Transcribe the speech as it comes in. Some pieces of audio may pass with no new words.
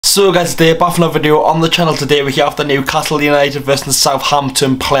So guys, today back for another video on the channel. Today we have the Newcastle United versus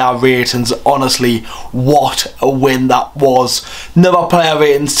Southampton player ratings. Honestly, what a win that was. Another player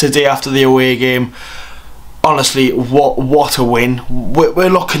ratings today after the away game. Honestly, what a win. We're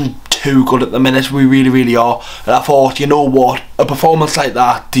looking too good at the minute, we really are. And I thought, you know what, a performance like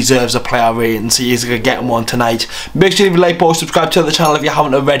that deserves a player rating, so you're going to get one tonight. Make sure you like, post, subscribe to the channel if you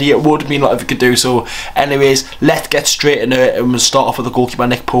haven't already. It would mean a lot if you could do so. Anyways, let's get straight into it, and we'll start off with the goalkeeper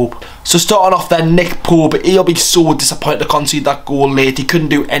Nick Pope. So starting off then, Nick Pope, he'll be so disappointed to concede that goal late. He couldn't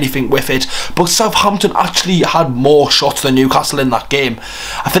do anything with it, but Southampton actually had more shots than Newcastle in that game.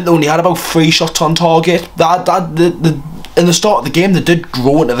 I think they only had about 3 shots on target. In the start of the game, they did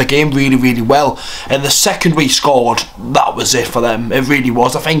grow into the game really well, and the second we scored, that was it for them. It really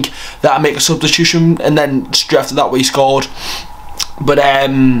was. I think that make a substitution, and then straight after that we scored. But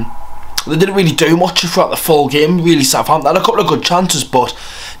they didn't really do much throughout the full game. Really, Southampton had a couple of good chances, but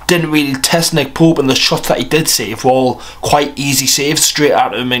didn't really test Nick Pope, and the shots that he did save were all quite easy saves straight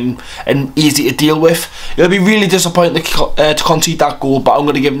at him and easy to deal with. It'll be really disappointing to concede that goal, but I'm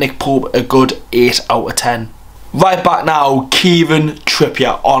going to give Nick Pope a good 8 out of 10. Right back now, Kieran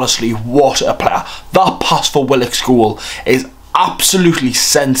Trippier. Honestly, what a player. That pass for Willock's goal is absolutely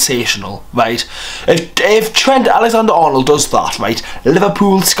sensational, right? If Trent Alexander-Arnold does that, right,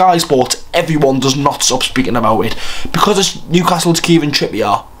 Liverpool, Sky Sports, everyone does not stop speaking about it. Because it's Newcastle's Kieran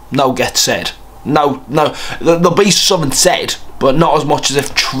Trippier, now gets said. Now, there'll be something said, but not as much as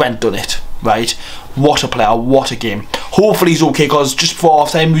if Trent done it, right? What a player, what a game. Hopefully he's okay, because just before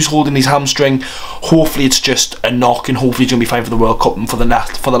half time he was holding his hamstring. Hopefully it's just a knock, and hopefully he's going to be fine for the World Cup and for the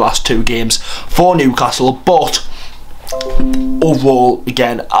last 2 games for Newcastle. But overall,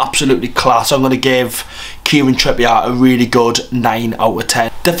 again, absolutely class. I'm going to give Kieran Trippier a really good 9 out of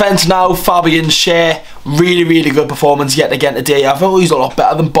 10. Defence now, Fabian Schär. Really good performance yet again today. I thought he's a lot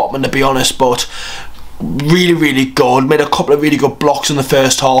better than Botman, to be honest, but really good. Made a couple of really good blocks in the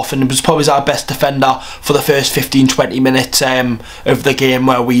first half, and it was probably our best defender for the first 15-20 minutes of the game,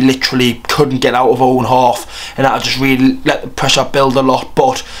 where we literally couldn't get out of our own half, and that just really let the pressure build a lot.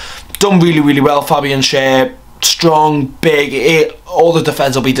 But done really well, Fabian Schär. Strong, big. All the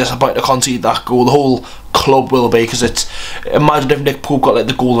defence will be disappointed to concede that goal. The whole club will be, because it's, imagine if Nick Pope got like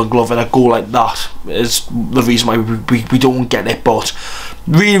the golden glove, and a goal like that is the reason why we don't get it. But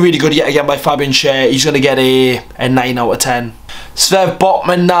really good yet again by Fabian Schär. He's going to get a 9 out of 10. Sven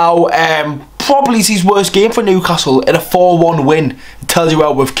Botman now, probably his worst game for Newcastle in a 4-1 win. It tells you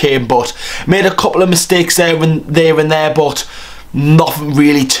how we've came, but made a couple of mistakes there and there, but nothing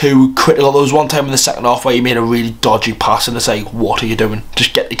really too critical. There was one time in the second half where he made a really dodgy pass, and it's like, what are you doing?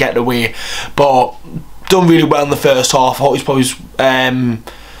 Just get it away. But done really well in the first half. I thought he's probably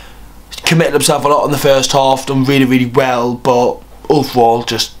committed himself a lot in the first half. Done really well, but overall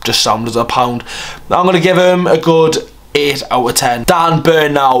just sound as a pound. I'm going to give him a good 8 out of 10. Dan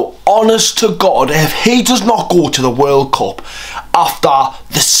Burn now, honest to God, if he does not go to the World Cup after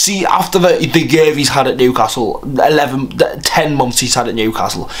the year he's had at Newcastle, 10 months he's had at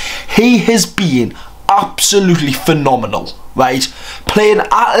Newcastle, he has been absolutely phenomenal, right? Playing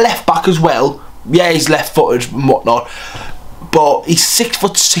at left back as well. Yeah, he's left footed and whatnot, but he's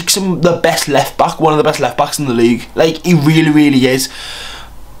 6'6" and the best left back, one of the best left backs in the league. Like, he really is.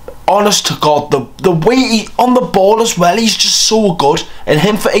 Honest to God, the way he on the ball as well, he's just so good. And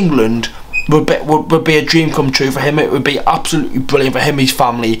him for England would be a dream come true for him. It would be absolutely brilliant for him, his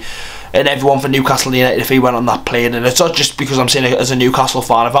family, and everyone for Newcastle United if he went on that plane. And it's not just because I'm saying it as a Newcastle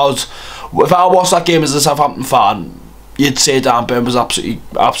fan. If I watched that game as a Southampton fan, you'd say Dan Burn was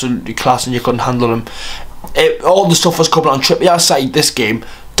absolutely class, and you couldn't handle him. All the stuff was coming on Trippier's side this game.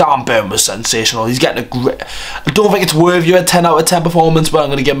 Dan Burn was sensational. He's getting a great... I don't think it's worthy of a 10 out of 10 performance, but I'm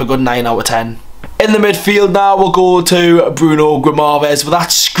going to give him a good 9 out of 10. In the midfield now, we'll go to Bruno Guimaraes with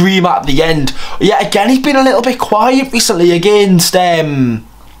that scream at the end. Yeah, again, he's been a little bit quiet recently against Villa.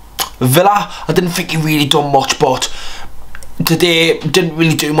 I didn't think he really done much, but today didn't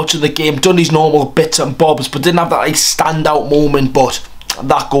really do much of the game. Done his normal bits and bobs, but didn't have that like standout moment. But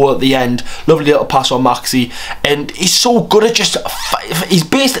that goal at the end, lovely little pass on Maxi, and he's so good at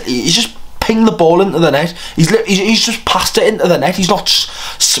he's just pinged the ball into the net. He's just passed it into the net. He's not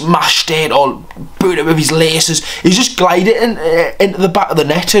smashed it or booted it with his laces. He's just glided into the back of the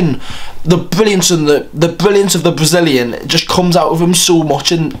net, and the brilliance of the Brazilian just comes out of him so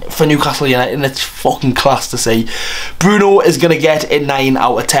much. And for Newcastle United, and it's fucking class to see. Bruno is going to get a 9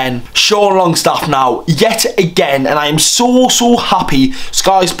 out of 10. Sean Longstaff now, yet again, and I am so happy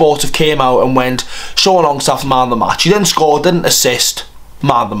Sky Sports have came out and went Sean Longstaff man of the match. He didn't score, didn't assist,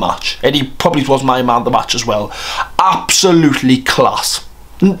 man of the match, and he probably was my man of the match as well. Absolutely class.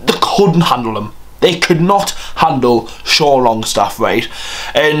 They couldn't handle him. They could not handle Sean Longstaff, right?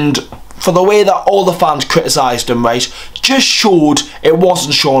 And for the way that all the fans criticised him, right, just showed it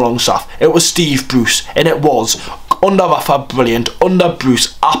wasn't Sean Longstaff, it was Steve Bruce, and it was. Under Rafa, brilliant. Under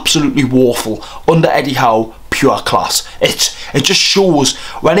Bruce, absolutely woeful. Under Eddie Howe, pure class. It just shows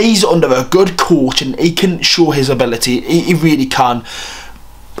when he's under a good coach and he can show his ability, he really can.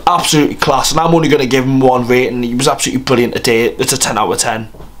 Absolutely class, and I'm only going to give him 1 rating. He was absolutely brilliant today. It's a 10 out of 10.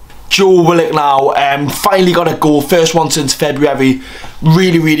 Joe Willock now, finally got a goal, first one since February.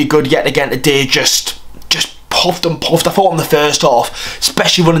 Really good yet again today. Just puffed and puffed. I thought in the first half,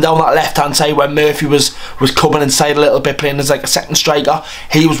 especially running down that left hand side when Murphy was coming inside a little bit, playing as like a second striker.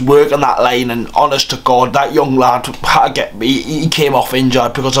 He was working that line, and honest to God, that young lad had to get me. He came off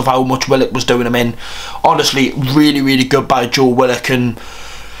injured because of how much Willock was doing him in. Honestly, really good by Joe Willock, and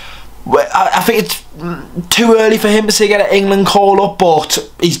I think it's too early for him to say get an England call up,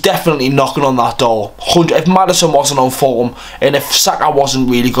 but he's definitely knocking on that door. If Maddison wasn't on form, and if Saka wasn't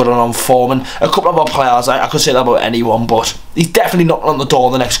really good and on form, and a couple of other players, I could say that about anyone, but he's definitely knocking on the door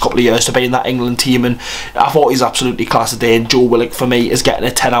in the next couple of years to be in that England team, and I thought he's absolutely class today, and Joe Willock for me is getting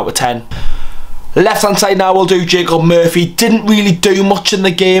a 10 out of 10. Left hand side now we'll do Jacob Murphy. Didn't really do much in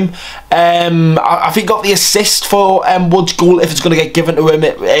the game. I think got the assist for Wood's goal. If it's going to get given to him,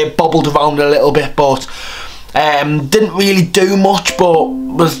 it bobbled around a little bit, but didn't really do much. But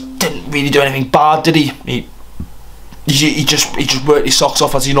didn't really do anything bad, did he? He just worked his socks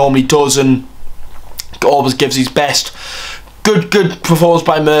off as he normally does, and always gives his best. Good performance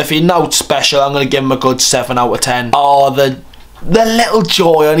by Murphy. Not special. I'm going to give him a good 7 out of 10. Oh, the little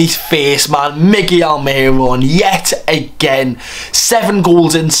joy on his face, man. Miggy Almiron yet again. 7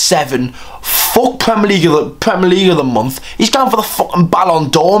 goals in 7. Fuck Premier League of the month. He's going for the fucking Ballon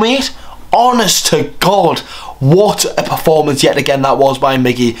d'Or, mate. Honest to God, what a performance yet again that was by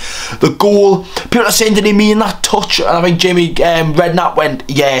Miggy. The goal, people are saying, did he mean that touch? And I think Jamie Redknapp went,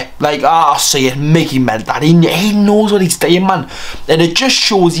 yeah, like, I see it, Miggy meant that. He knows what he's doing, man. And it just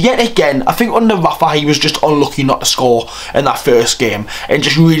shows yet again, I think under Rafa he was just unlucky not to score in that first game and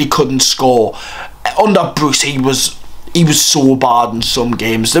just really couldn't score. Under Bruce he was so bad in some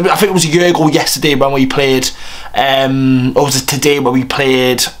games. I think it was a year ago yesterday when we played, or was it today when we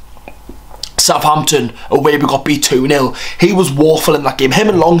played Southampton away, we got beat 2-0. He was woeful in that game. Him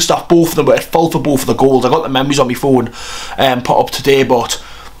and Longstaff, both of them were at fault for both of the goals. I got the memories on my phone put up today, but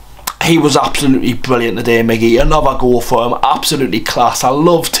he was absolutely brilliant today, Miggy. Another goal for him, absolutely class. I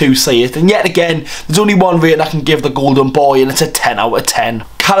love to see it. And yet again, there's only one rating I can give the golden boy, and it's a 10 out of 10.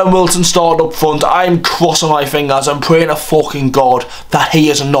 Callum Wilson started up front. I'm crossing my fingers. I'm praying to fucking God that he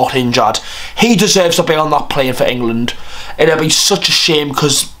is not injured. He deserves to be on that plane for England. It'll be such a shame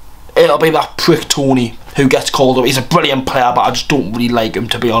because it'll be that prick Tony who gets called up. He's a brilliant player, but I just don't really like him,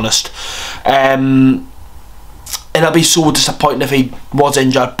 to be honest. It'll be so disappointing if he was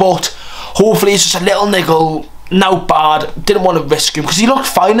injured, but hopefully it's just a little niggle. Not bad. Didn't want to risk him because he looked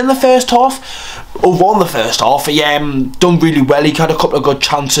fine in the first half. Overall in the first half, he done really well. He had a couple of good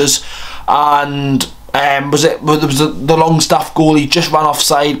chances, and was the Longstaff goal. He just ran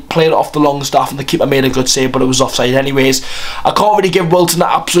offside, played it off the Longstaff, and the keeper made a good save, but it was offside anyways. I can't really give Wilton an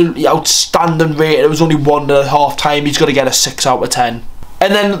absolutely outstanding rating. It was only 1 at half time. He's got to get a 6 out of 10.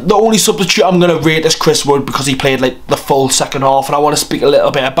 And then the only substitute I'm going to rate is Chris Wood because he played like the full second half, and I want to speak a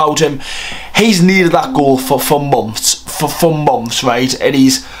little bit about him. He's needed that goal for months, right?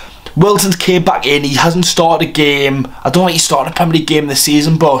 And Wilton's came back in. He hasn't started a game. I don't think he started a Premier League game this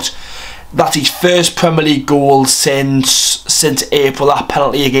season, but that's his first Premier League goal since April. That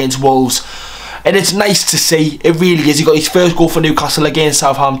penalty against Wolves, and it's nice to see. It really is. He got his first goal for Newcastle against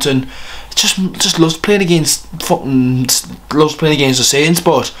Southampton. Just loves playing against the Saints,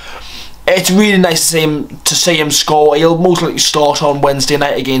 but it's really nice to see him score. He'll most likely start on Wednesday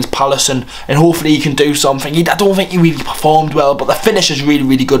night against Palace, and hopefully he can do something. I don't think he really performed well, but the finish is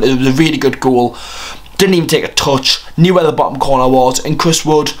really good. It was a really good goal. Didn't even take a touch. Knew where the bottom corner was, and Chris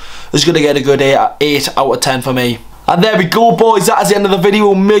Wood is going to get a good 8 out of 10 for me. And there we go, boys. That is the end of the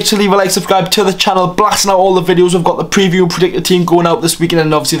video. Make sure to leave a like, subscribe to the channel, blasting out all the videos. We've got the preview and predictor team going out this weekend,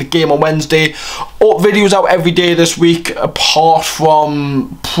 and obviously the game on Wednesday. Videos out every day this week, apart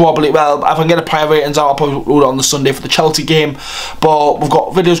from probably, well, if I can get a player ratings out, I'll probably upload it on the Sunday for the Chelsea game. But we've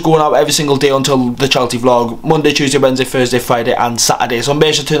got videos going out every single day until the Chelsea vlog. Monday, Tuesday, Wednesday, Thursday, Friday and Saturday. So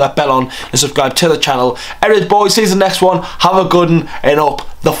make sure to turn that bell on and subscribe to the channel. Anyways, boys, see you in the next one. Have a good one, and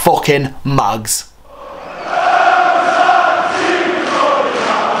up the fucking mags.